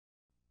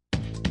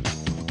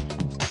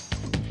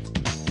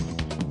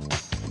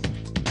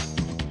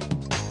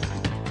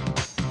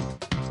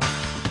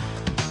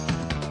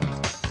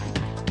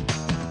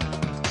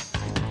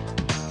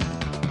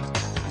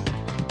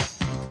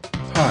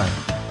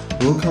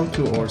Welcome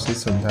to our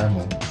system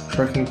demo,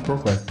 tracking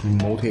progress in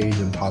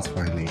multi-agent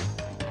pathfinding.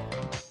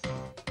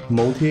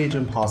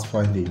 Multi-agent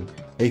pathfinding,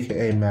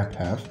 aka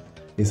MAPF,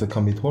 is a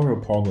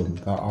combinatorial problem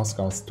that asks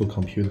us to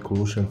compute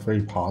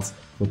collision-free paths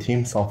for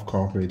teams of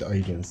cooperative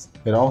agents.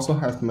 It also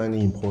has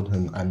many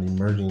important and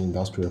emerging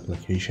industry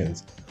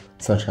applications,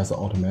 such as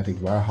automatic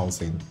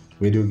warehousing,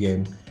 video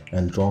game,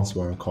 and drone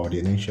swarm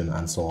coordination,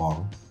 and so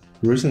on.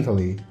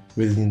 Recently,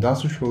 with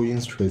industrial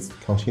interest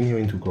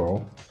continuing to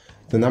grow,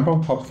 the number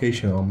of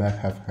publications on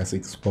MAPF has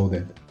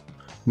exploded.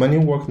 Many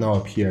work now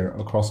appear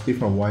across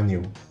different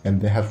venues,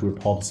 and they have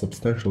reported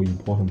substantial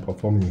important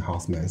performance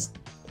enhancements.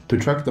 To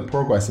track the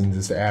progress in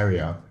this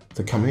area,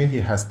 the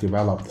community has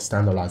developed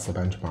standardized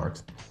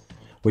benchmarks,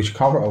 which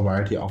cover a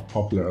variety of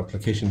popular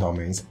application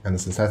domains and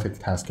synthetic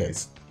test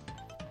cases.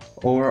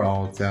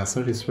 Overall, there are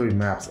 33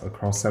 maps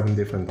across 7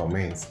 different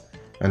domains,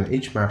 and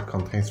each map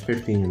contains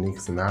 15 unique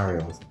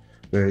scenarios,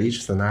 where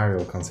each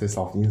scenario consists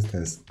of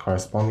instances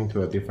corresponding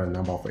to a different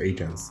number of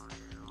agents.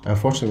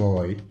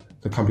 Unfortunately,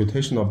 the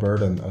computational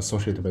burden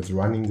associated with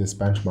running this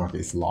benchmark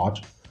is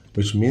large,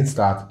 which means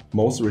that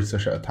most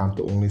researchers attempt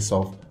to only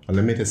solve a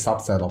limited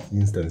subset of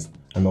instances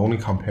and only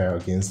compare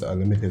against a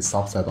limited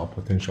subset of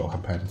potential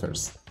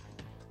competitors.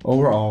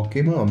 Overall,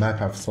 given a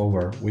MAPF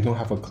solver, we don't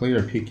have a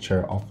clear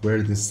picture of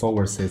where this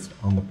solver sits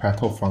on the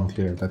plateau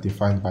frontier that's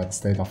defined by the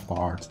state of the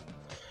art.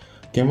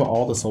 Given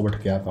all the solvers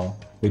together,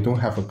 we don't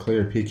have a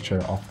clear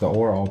picture of the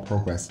overall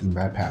progress in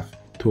MAPF.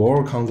 To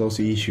overcome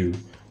those issues,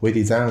 we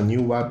designed a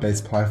new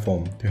web-based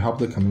platform to help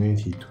the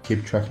community to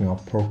keep tracking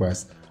of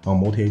progress on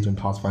multi-agent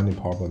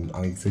pathfinding problems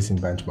on existing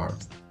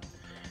benchmarks.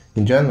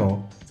 In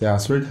general, there are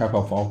 3 types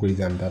of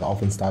algorithms that are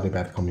often studied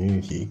by the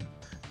community.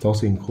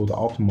 Those include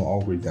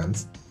optimal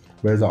algorithms,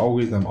 where the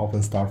algorithm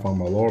often starts from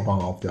a lower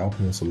bound of the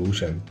optimal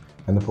solution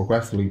and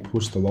progressively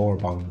push the lower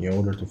bound in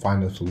order to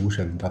find a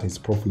solution that is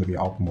profitably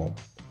optimal.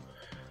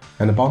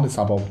 And bounded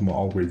suboptimal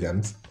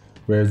algorithms,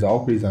 where the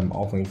algorithm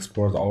often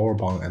explores the lower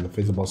bound and the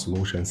feasible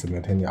solution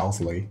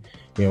simultaneously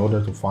in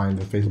order to find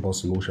the feasible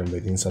solution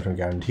within certain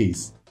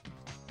guarantees.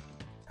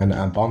 And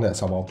unbounded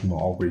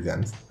suboptimal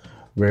algorithms,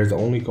 where the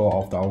only goal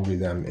of the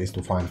algorithm is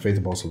to find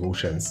feasible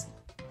solutions.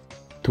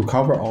 To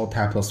cover all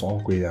types of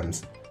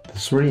algorithms, the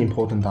 3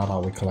 important data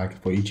we collect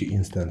for each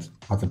instance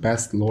are the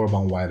best lower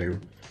bound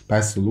value,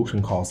 best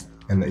solution cost,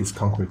 and its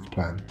concrete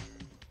plan.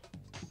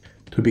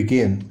 To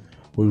begin,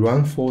 we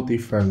run 4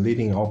 different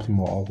leading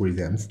optimal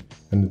algorithms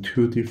and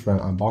 2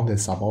 different unbounded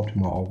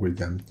suboptimal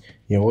algorithms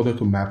in order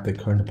to map the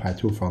current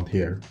plateau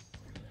frontier.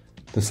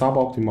 The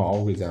suboptimal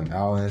algorithm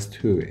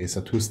LNS2 is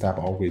a 2-step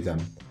algorithm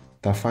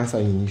that finds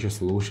an initial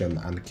solution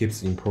and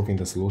keeps improving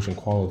the solution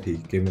quality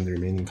given the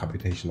remaining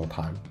computational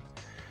time.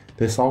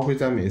 This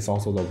algorithm is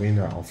also the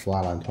winner of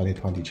Flatline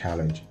 2020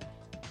 challenge.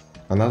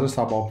 Another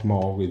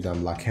suboptimal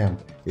algorithm, LACAM,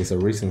 is a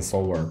recent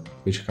solver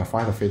which can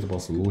find feasible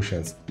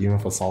solutions even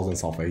for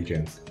thousands of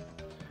agents.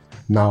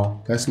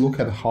 Now, let's look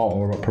at how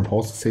our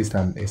proposed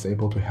system is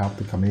able to help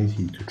the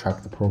community to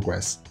track the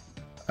progress.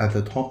 At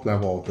the top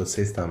level of the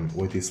system,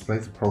 we display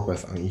the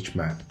progress on each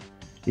map.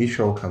 Each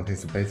row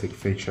contains the basic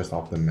features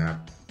of the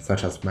map,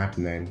 such as map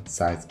name,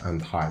 size,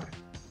 and type.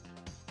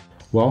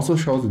 We also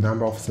show the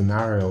number of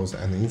scenarios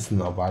and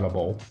instances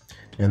available,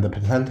 and the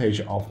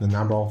percentage of the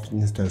number of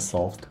instances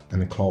solved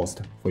and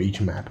closed for each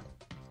map.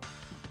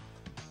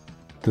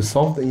 The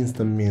solved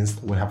instance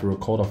means we have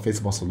recorded a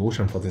feasible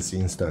solution for this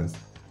instance.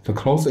 The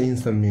closed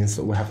instance means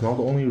we have not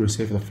only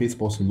received a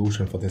feasible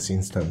solution for this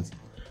instance,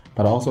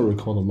 but also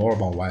recorded the lower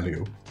bound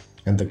value,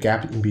 and the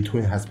gap in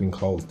between has been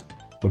closed.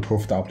 We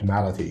prove the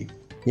optimality.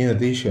 In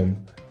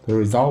addition, the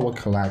result we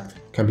collect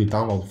can be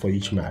downloaded for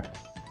each map.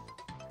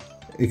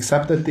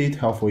 Except the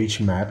detail for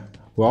each map,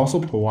 we also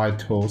provide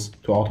tools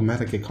to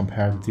automatically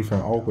compare the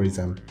different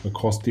algorithms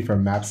across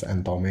different maps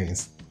and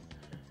domains.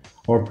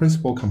 Our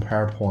principal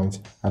compare points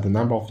are the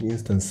number of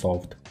instances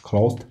solved,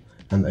 closed,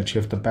 and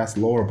achieved the best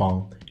lower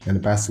bound and the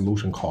best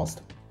solution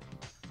cost.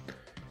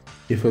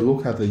 If we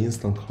look at the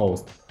instance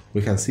closed,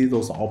 we can see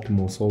those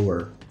optimal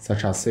solvers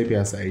such as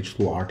CBS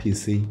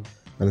H2RTC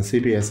and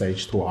CBS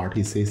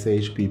H2RTC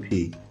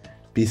CHBP,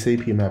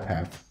 BCP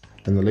MAPF,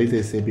 and Lazy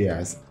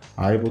CBS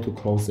are able to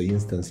close the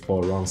instance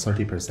for around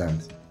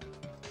 30%.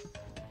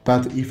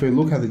 But if we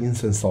look at the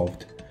instance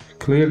solved,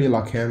 clearly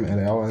LACAM and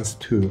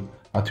LNS2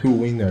 are 2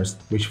 winners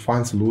which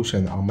find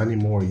solution on many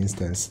more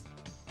instances.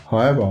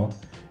 However,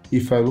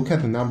 if I look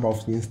at the number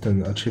of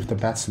instances achieved the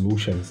best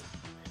solutions,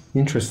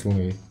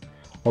 interestingly,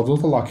 although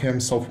the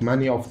LACAM solved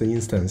many of the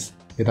instances,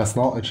 it does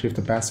not achieve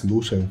the best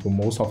solution for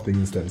most of the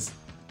instances.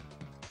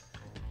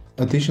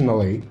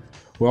 Additionally,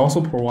 we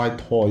also provide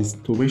tools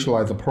to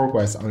visualize the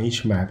progress on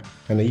each map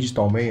and each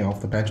domain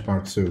of the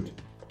benchmark suite.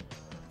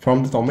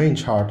 From the domain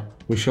chart,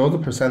 we show the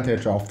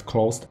percentage of the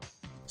closed,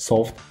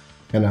 solved,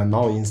 and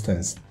unknown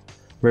instance,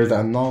 where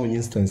the unknown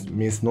instance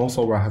means no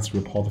solver has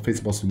reported a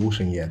feasible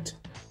solution yet.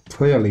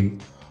 Clearly,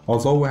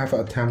 although we have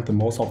attempted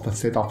most of the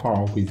state-of-the-art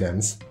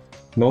algorithms,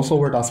 no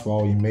solver does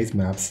well in maze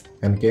maps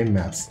and game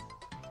maps.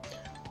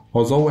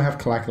 Although we have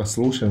collected a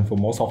solution for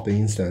most of the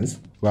instances,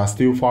 we are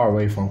still far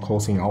away from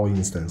closing our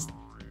instance.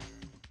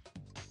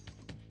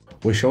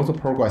 we show the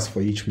progress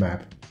for each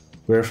map,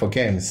 where for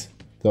games,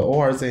 the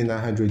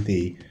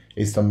ORZ900D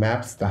is the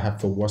maps that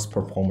have the worst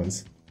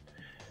performance.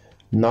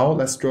 Now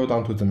let's drill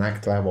down to the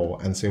next level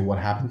and see what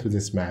happened to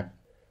this map.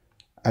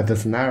 At the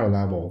scenario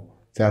level,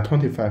 there are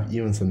 25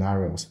 even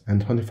scenarios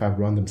and 25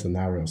 random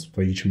scenarios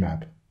for each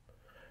map.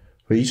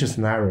 For each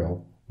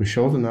scenario, we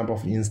show the number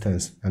of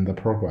instances and the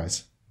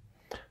progress.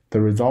 The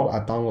results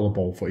are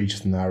downloadable for each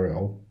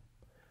scenario.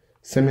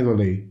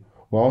 Similarly,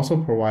 we also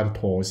provide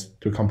tools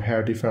to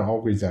compare different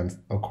algorithms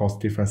across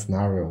different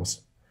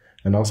scenarios,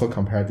 and also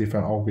compare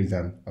different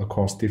algorithms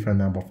across different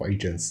number of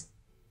agents.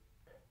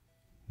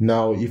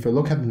 Now, if we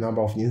look at the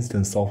number of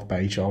instances solved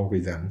by each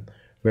algorithm,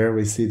 where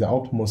we see the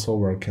optimal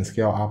solver can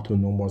scale up to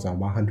no more than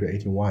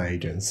 181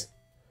 agents.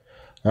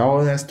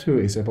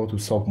 LNS2 is able to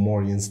solve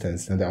more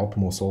instances than the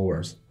optimal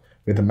solvers,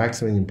 with the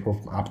maximum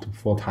improvement up to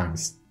 4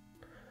 times.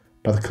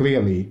 But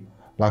clearly,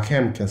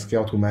 LACAM can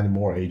scale to many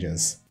more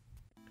agents.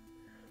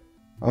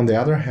 On the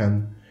other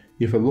hand,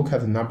 if we look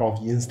at the number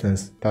of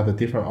instances that the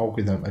different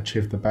algorithms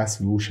achieve the best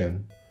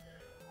solution,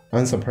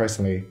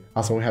 unsurprisingly,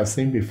 as we have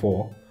seen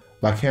before,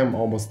 LACAM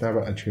almost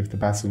never achieves the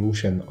best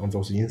solution on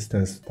those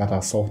instances that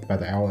are solved by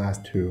the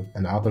LNS2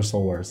 and other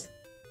solvers.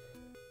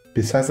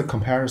 Besides the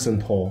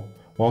comparison tool,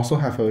 we also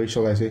have a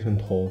visualization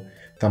tool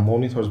that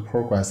monitors the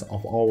progress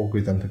of all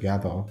algorithms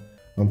together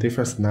on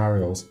different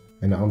scenarios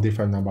and on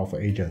different number of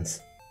agents.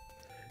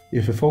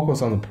 If we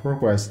focus on the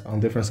progress on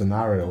different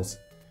scenarios,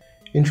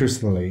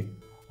 interestingly,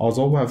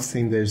 although we have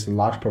seen there is a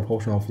large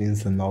proportion of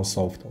instances now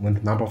solved when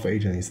the number of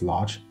agents is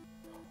large,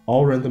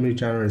 all randomly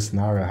generated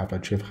scenarios have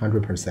achieved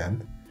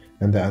 100%,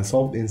 and the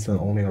unsolved instance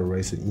only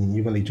arises in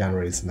evenly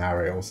generated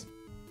scenarios.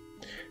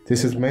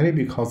 This is mainly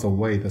because of the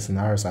way the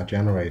scenarios are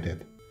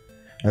generated,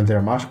 and there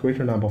are much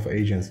greater number of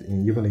agents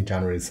in evenly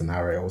generated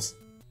scenarios.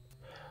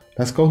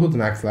 Let's go to the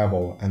next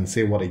level and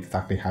see what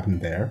exactly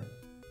happened there.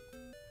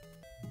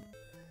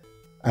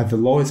 At the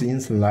lowest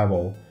instance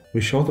level,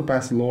 we show the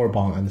best lower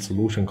bound and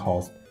solution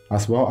cost,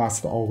 as well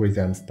as the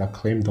algorithms that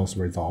claim those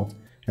results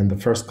and the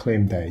first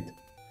claim date.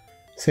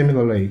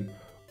 Similarly,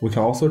 we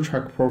can also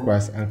track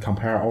progress and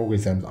compare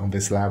algorithms on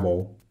this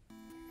level.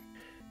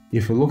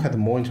 If we look at the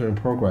monitoring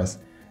progress,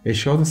 it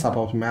shows the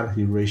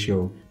suboptimality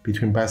ratio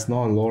between best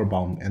known and lower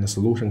bound and the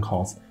solution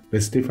cost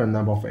with different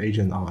number of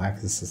agents on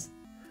axes.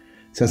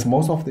 Since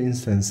most of the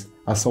instances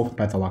are solved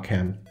by the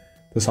LACAM,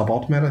 the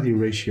suboptimality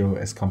ratio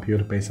is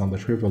computed based on the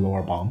trivial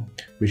lower bound,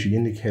 which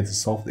indicates the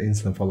solved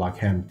instance for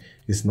LACAM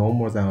is no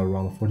more than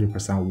around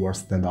 40%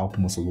 worse than the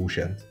optimal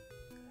solution.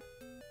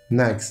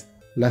 Next,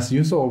 let's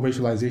use our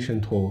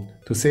visualization tool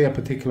to see a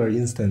particular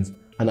instance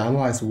and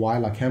analyze why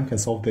LACAM can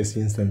solve this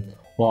instance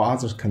while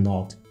others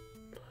cannot.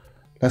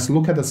 Let's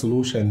look at the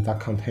solution that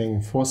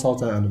contains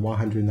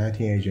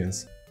 4,119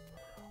 agents.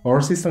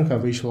 Our system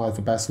can visualize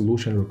the best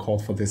solution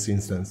recorded for this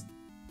instance.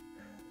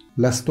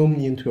 Let's zoom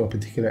into a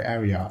particular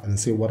area and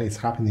see what is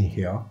happening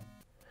here.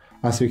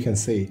 As you can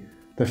see,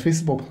 the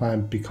feasible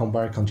plan becomes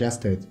very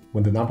congested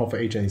when the number of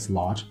agents is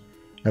large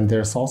and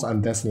their source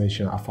and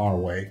destination are far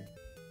away.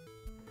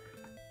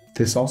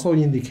 This also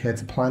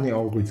indicates the planning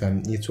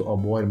algorithm needs to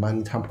avoid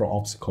many temporal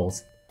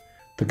obstacles.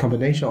 The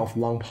combination of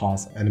long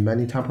paths and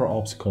many temporal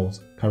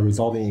obstacles can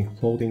result in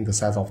exploding the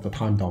size of the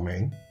time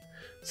domain,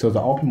 so the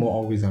optimal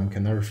algorithm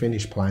can never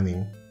finish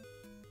planning.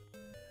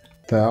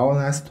 The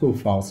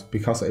LNS2 fails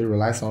because it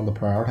relies on the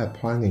prioritized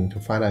planning to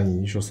find an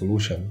initial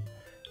solution,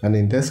 and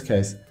in this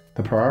case,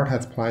 the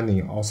prioritized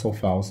planning also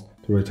fails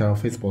to return a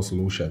feasible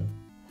solution.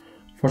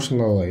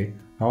 Fortunately,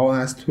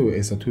 LNS2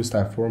 is a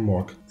two-step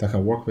framework that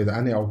can work with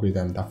any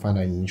algorithm that finds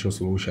an initial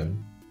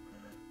solution.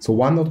 So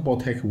one notable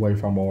takeaway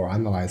from our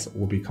analysis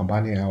will be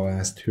combining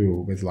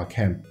LNS2 with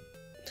LACAM,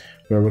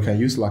 where we can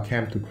use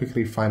LACAM to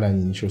quickly find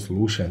an initial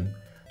solution,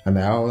 and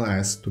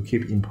LNS to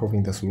keep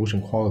improving the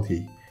solution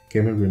quality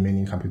given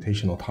remaining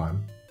computational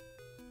time.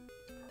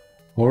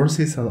 Our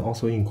system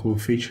also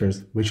includes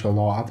features which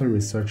allow other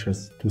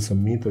researchers to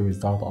submit the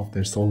result of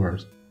their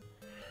solvers,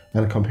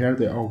 and compare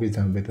their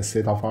algorithm with the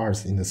state of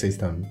ours in the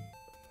system.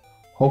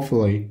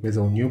 Hopefully, with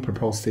our new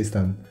proposed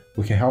system,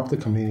 we can help the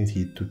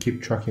community to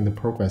keep tracking the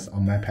progress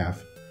on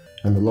MAPF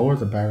and lower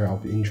the barrier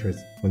of interest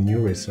for new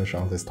research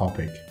on this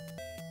topic.